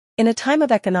In a time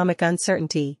of economic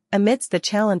uncertainty, amidst the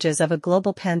challenges of a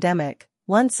global pandemic,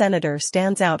 one senator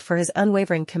stands out for his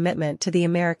unwavering commitment to the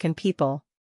American people.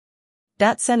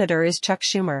 That senator is Chuck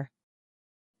Schumer.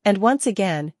 And once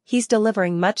again, he's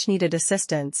delivering much-needed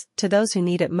assistance to those who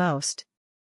need it most.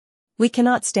 We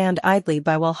cannot stand idly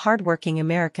by while hard-working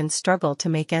Americans struggle to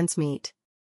make ends meet.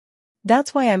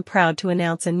 That's why I'm proud to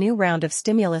announce a new round of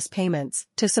stimulus payments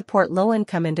to support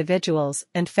low-income individuals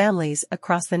and families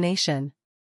across the nation.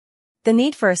 The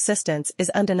need for assistance is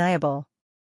undeniable.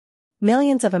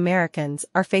 Millions of Americans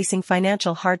are facing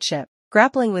financial hardship,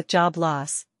 grappling with job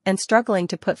loss, and struggling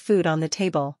to put food on the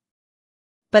table.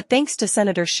 But thanks to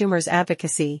Senator Schumer's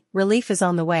advocacy, relief is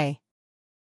on the way.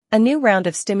 A new round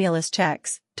of stimulus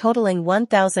checks, totaling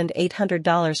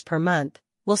 $1,800 per month,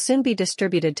 will soon be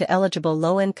distributed to eligible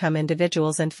low-income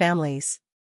individuals and families.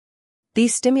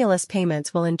 These stimulus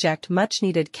payments will inject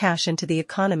much-needed cash into the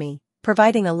economy,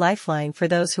 providing a lifeline for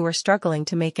those who are struggling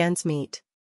to make ends meet.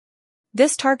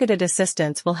 This targeted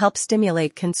assistance will help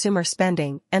stimulate consumer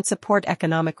spending and support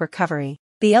economic recovery.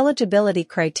 The eligibility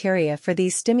criteria for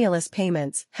these stimulus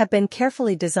payments have been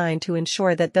carefully designed to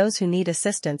ensure that those who need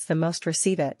assistance the most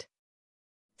receive it.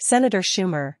 Senator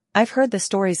Schumer, I've heard the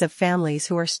stories of families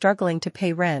who are struggling to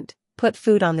pay rent, put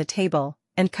food on the table,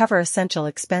 and cover essential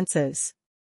expenses.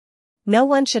 No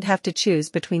one should have to choose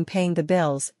between paying the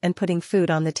bills and putting food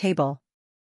on the table.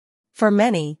 For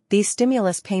many, these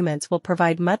stimulus payments will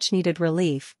provide much-needed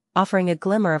relief, offering a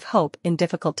glimmer of hope in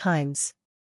difficult times.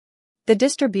 The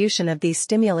distribution of these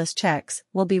stimulus checks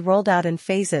will be rolled out in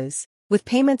phases, with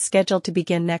payments scheduled to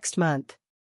begin next month.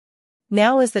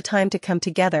 Now is the time to come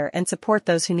together and support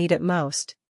those who need it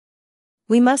most.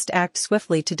 We must act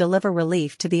swiftly to deliver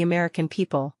relief to the American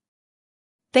people.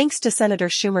 Thanks to Senator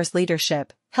Schumer's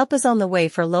leadership, help is on the way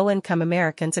for low-income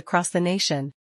Americans across the nation.